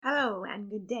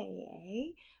good day,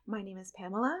 eh? My name is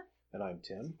Pamela. And I'm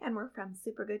Tim. And we're from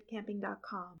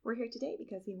supergoodcamping.com. We're here today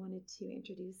because we wanted to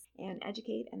introduce and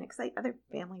educate and excite other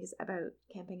families about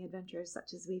camping adventures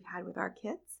such as we've had with our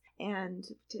kids. And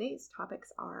today's topics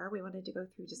are, we wanted to go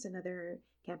through just another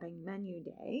camping menu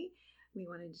day. We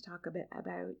wanted to talk a bit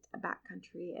about a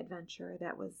backcountry adventure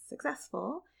that was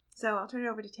successful. So I'll turn it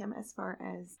over to Tim as far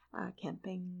as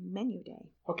camping menu day.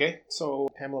 Okay, so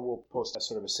Pamela will post a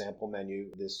sort of a sample menu.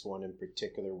 This one in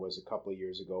particular was a couple of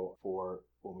years ago for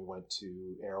when we went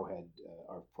to Arrowhead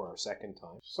for our second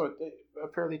time. So a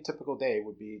fairly typical day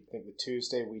would be, I think the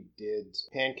Tuesday we did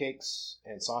pancakes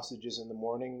and sausages in the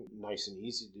morning, nice and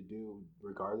easy to do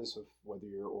regardless of whether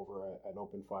you're over an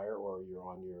open fire or you're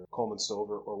on your Coleman stove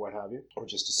or what have you, or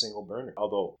just a single burner.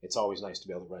 Although it's always nice to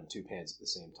be able to run two pans at the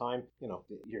same time. You know,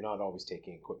 you're not always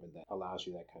taking equipment that allows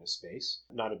you that kind of space.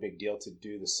 Not a big deal to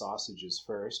do the sausages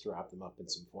first, wrap them up in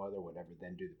some foil or whatever,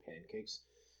 then do the pancakes.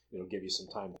 It'll give you some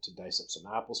time to dice up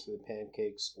some apples for the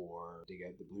pancakes or dig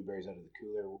out the blueberries out of the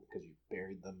cooler because you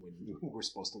buried them when you were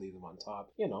supposed to leave them on top.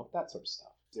 You know, that sort of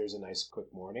stuff. There's a nice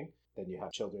quick morning. Then you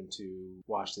have children to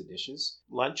wash the dishes.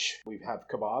 Lunch, we have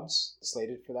kebabs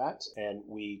slated for that. And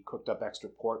we cooked up extra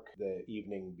pork the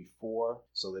evening before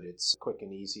so that it's quick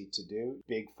and easy to do.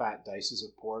 Big fat dices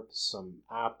of pork, some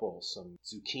apple, some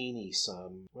zucchini,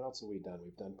 what else have we done?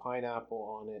 We've done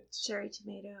pineapple on it. Cherry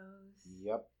tomatoes.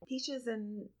 Yep. Peaches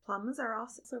and plums are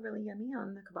also really yummy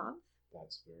on the kebab.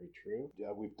 That's very true.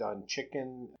 We've done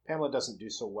chicken. Pamela doesn't do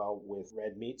so well with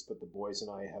red meats, but the boys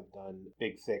and I have done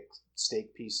big, thick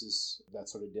steak pieces, that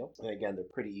sort of deal. And again, they're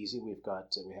pretty easy. We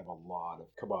have a lot of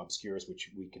kebab skewers, which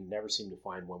we can never seem to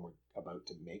find when we're about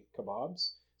to make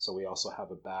kebabs. So we also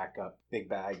have a backup big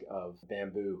bag of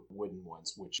bamboo wooden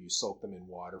ones, which you soak them in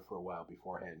water for a while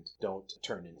beforehand. Don't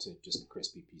turn into just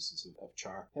crispy pieces of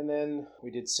char. And then we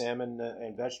did salmon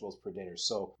and vegetables for dinner.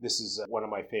 So this is one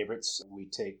of my favorites. We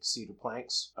take cedar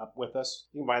planks up with us.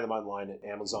 You can buy them online at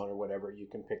Amazon or whatever. You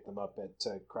can pick them up at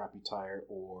Crappy Tire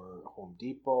or Home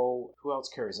Depot. Who else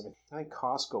carries them? I think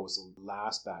Costco was the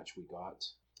last batch we got.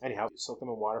 Anyhow, soak them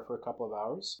in water for a couple of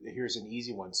hours. Here's an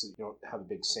easy one, so you don't have a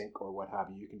big sink or what have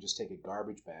you. You can just take a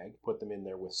garbage bag, put them in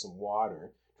there with some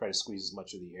water, try to squeeze as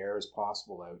much of the air as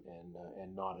possible out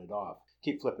and knot it off.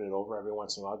 Keep flipping it over every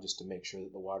once in a while just to make sure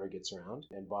that the water gets around,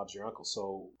 and Bob's your uncle.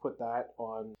 So put that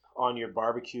on your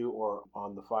barbecue or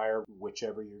on the fire,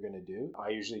 whichever you're going to do. I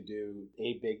usually do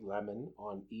a big lemon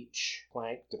on each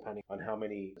plank, depending on how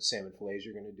many salmon fillets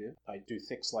you're going to do. I do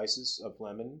thick slices of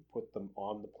lemon, put them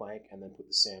on the plank, and then put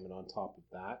the salmon on top of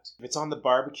that. If it's on the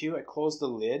barbecue, I close the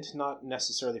lid, not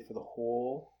necessarily for the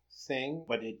whole thing,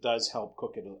 but it does help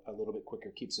cook it a little bit quicker,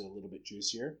 keeps it a little bit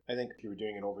juicier. I think if you were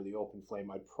doing it over the open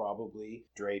flame, I'd probably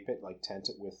drape it, like tent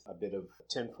it with a bit of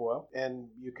tin foil, and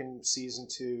you can season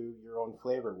to your own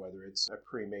flavor, whether it's a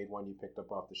pre-made one you picked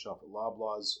up off the shelf at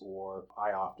Loblaws, or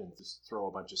I often just throw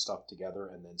a bunch of stuff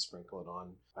together and then sprinkle it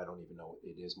on. I don't even know what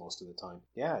it is most of the time.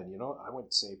 Yeah, and I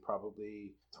would say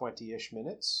probably 20-ish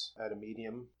minutes at a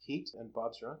medium heat, and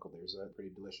Bob's your uncle. There's a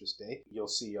pretty delicious day. You'll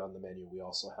see on the menu we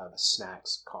also have a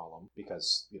snacks column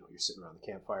because you're sitting around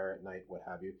the campfire at night, what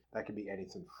have you. That could be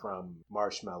anything from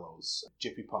marshmallows,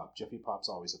 Jiffy Pop. Jiffy Pop's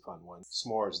always a fun one.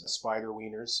 S'mores, the spider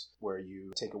wieners, where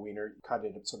you take a wiener, cut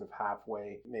it sort of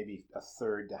halfway, maybe a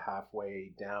third to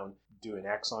halfway down, do an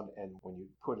X on, and when you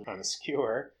put it on a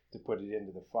skewer to put it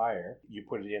into the fire, you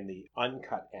put it in the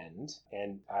uncut end,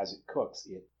 and as it cooks,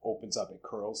 it opens up, it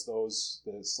curls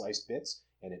the sliced bits,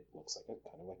 and it looks like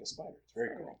kind of like a spider. It's very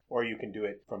cool. Or you can do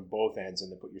it from both ends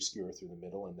and then put your skewer through the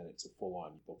middle, and then it's a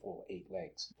full 8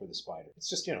 legs for the spider. It's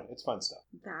just, it's fun stuff.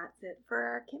 That's it for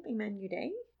our camping menu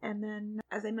day. And then,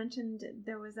 as I mentioned,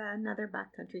 there was another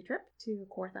backcountry trip to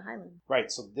Kawartha Highland.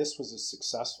 Right, so this was a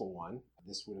successful one.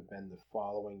 This would have been the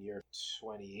following year,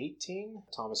 2018.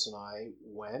 Thomas and I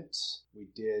went. We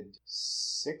did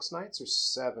 6 nights or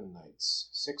 7 nights?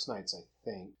 6 nights, I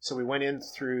think. So we went in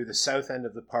through the south end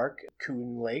of the park.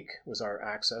 Coon Lake was our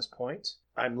access point.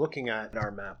 I'm looking at our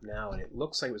map now, and it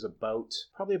looks like it was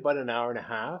probably about an hour and a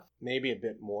half, maybe a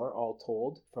bit more, all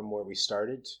told, from where we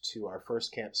started to our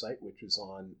first campsite, which was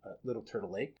on Little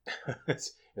Turtle Lake.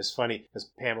 It's funny,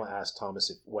 because Pamela asked Thomas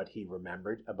what he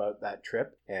remembered about that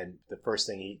trip, and the first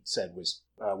thing he said was,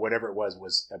 whatever it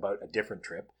was about a different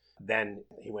trip. Then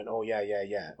he went, oh, yeah.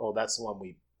 Oh, that's the one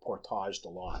we portaged a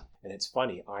lot. And it's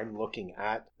funny, I'm looking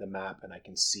at the map and I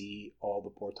can see all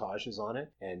the portages on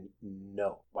it, and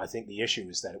no, I think the issue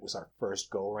is that it was our first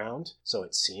go around, so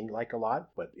it seemed like a lot,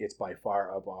 but it's by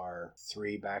far of our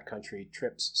 3 backcountry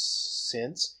trips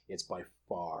since, it's by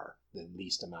far the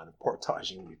least amount of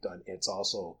portaging we've done. It's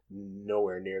also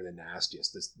nowhere near the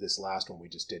nastiest. This last one we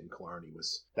just did in Killarney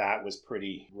was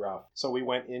pretty rough. So we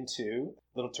went into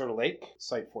Little Turtle Lake,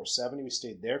 Site 470. We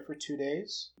stayed there for 2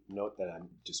 days. Note that I'm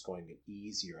just going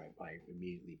easier. I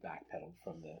immediately backpedaled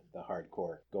from the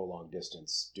hardcore go long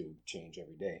distance, do change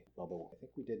every day. Although I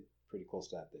think we did pretty close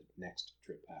to that the next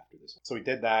trip after this one. So we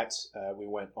did that. We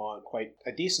went on quite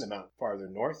a decent amount farther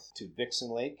north to Vixen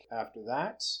Lake after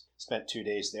that. Spent 2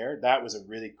 days there. That was a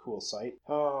really cool site.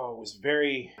 Oh, it was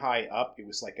very high up. It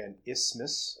was like an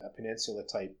isthmus, a peninsula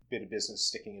type bit of business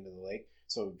sticking into the lake.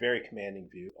 So a very commanding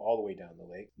view all the way down the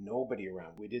lake. Nobody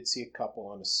around. We did see a couple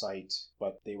on a site,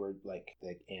 but they were like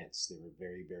ants. They were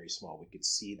very, very small. We could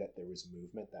see that there was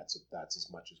movement. That's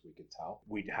as much as we could tell.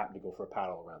 We happened to go for a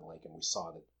paddle around the lake, and we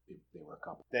saw that they were a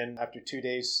couple. Then after 2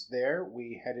 days there,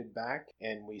 we headed back,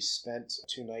 and we spent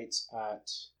 2 nights at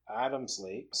Adams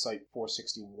Lake, Site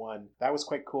 461. That was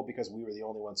quite cool because we were the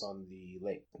only ones on the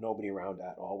lake. Nobody around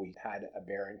at all. We had a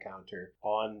bear encounter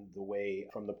on the way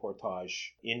from the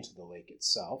portage into the lake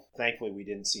itself. Thankfully, we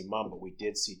didn't see Mum, but we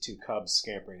did see 2 cubs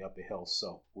scampering up a hill.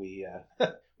 So we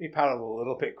we paddled a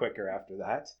little bit quicker after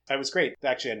that. It was great.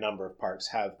 Actually, a number of parks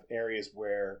have areas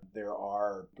where there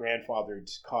are grandfathered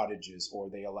cottages, or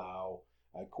they allow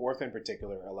Kawartha in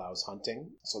particular allows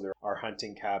hunting, so there are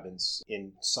hunting cabins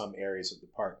in some areas of the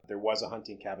park. There was a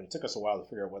hunting cabin. It took us a while to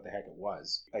figure out what the heck it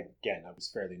was. Again, I was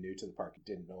fairly new to the park. I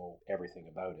didn't know everything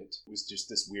about it. It was just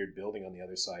this weird building on the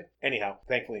other side. Anyhow,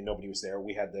 thankfully nobody was there.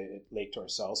 We had the lake to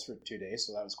ourselves for 2 days,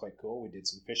 so that was quite cool. We did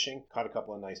some fishing, caught a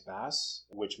couple of nice bass,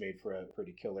 which made for a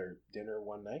pretty killer dinner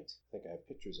one night. I think I have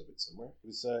pictures of it somewhere. It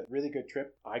was a really good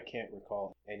trip. I can't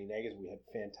recall any negatives. We had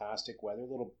fantastic weather,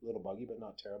 little buggy, but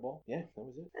not terrible. Yeah, that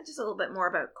was it. And just a little bit more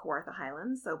about Kawartha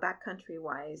Highlands. So backcountry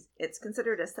wise, it's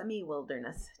considered a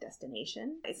semi-wilderness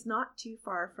destination. It's not too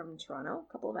far from Toronto,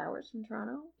 a couple of hours from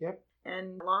Toronto. Yep.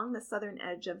 And along the southern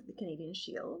edge of the Canadian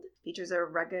Shield, features a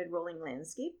rugged rolling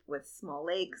landscape with small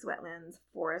lakes, wetlands,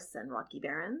 forests, and rocky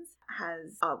barrens.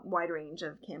 Has a wide range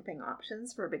of camping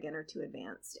options for beginner to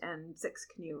advanced and 6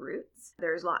 canoe routes.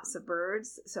 There's lots of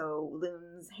birds, so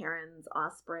loons, herons,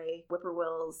 osprey,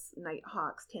 whippoorwills,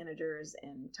 nighthawks, tanagers,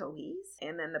 and towhees.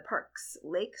 And then the park's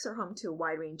lakes are home to a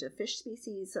wide range of fish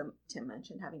species. So Tim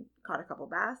mentioned having caught a couple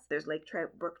bass. There's lake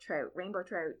trout, brook trout, rainbow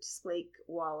trout, slake,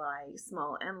 walleye,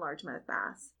 small and largemouth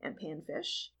bass, and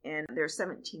panfish. And there's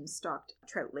 17 stocked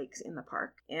trout lakes in the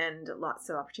park, and lots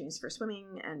of opportunities for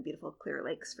swimming and beautiful clear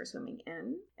lakes for swimming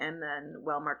in, and then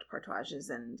well-marked portages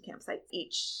and campsites.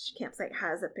 Each campsite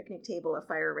has a picnic table, a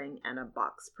fire ring, and a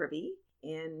box privy,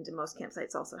 and most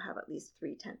campsites also have at least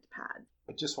 3 tent pads.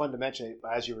 I just wanted to mention,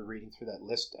 as you were reading through that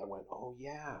list, I went, oh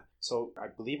yeah. So I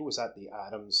believe it was at the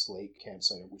Adams Lake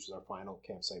campsite, which was our final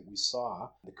campsite. We saw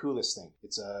the coolest thing.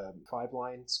 It's a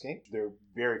 5-line skink. They're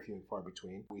very few and far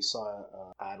between. We saw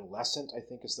adolescent, I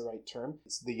think is the right term.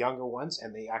 It's the younger ones,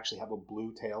 and they actually have a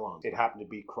blue tail on. It happened to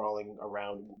be crawling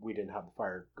around. We didn't have the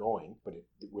fire going, but it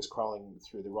was crawling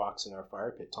through the rocks in our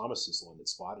fire pit. Thomas is the one that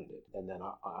spotted it. And then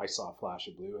I saw a flash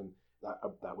of blue, and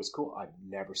that was cool. I've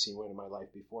never seen one in my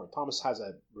life before. Thomas has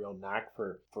a real knack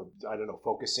for I don't know,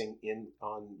 focusing in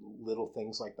on little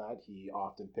things like that. He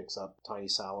often picks up tiny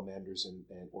salamanders and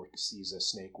or sees a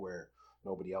snake where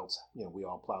nobody else, we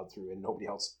all plowed through and nobody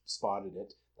else spotted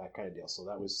it, that kind of deal. So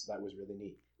that was really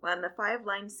neat. Well, and the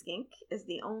 5-line skink is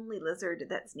the only lizard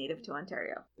that's native to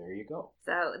Ontario. There you go.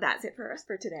 So that's it for us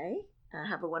for today.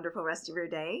 Have a wonderful rest of your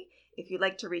day. If you'd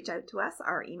like to reach out to us,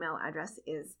 our email address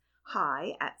is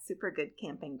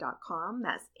hi@supergoodcamping.com.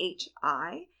 That's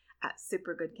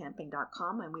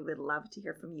hi@supergoodcamping.com, and we would love to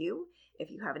hear from you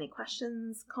if you have any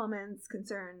questions, comments,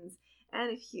 concerns,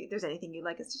 and if there's anything you'd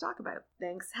like us to talk about.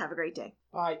 Thanks. Have a great day.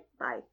 Bye. Bye.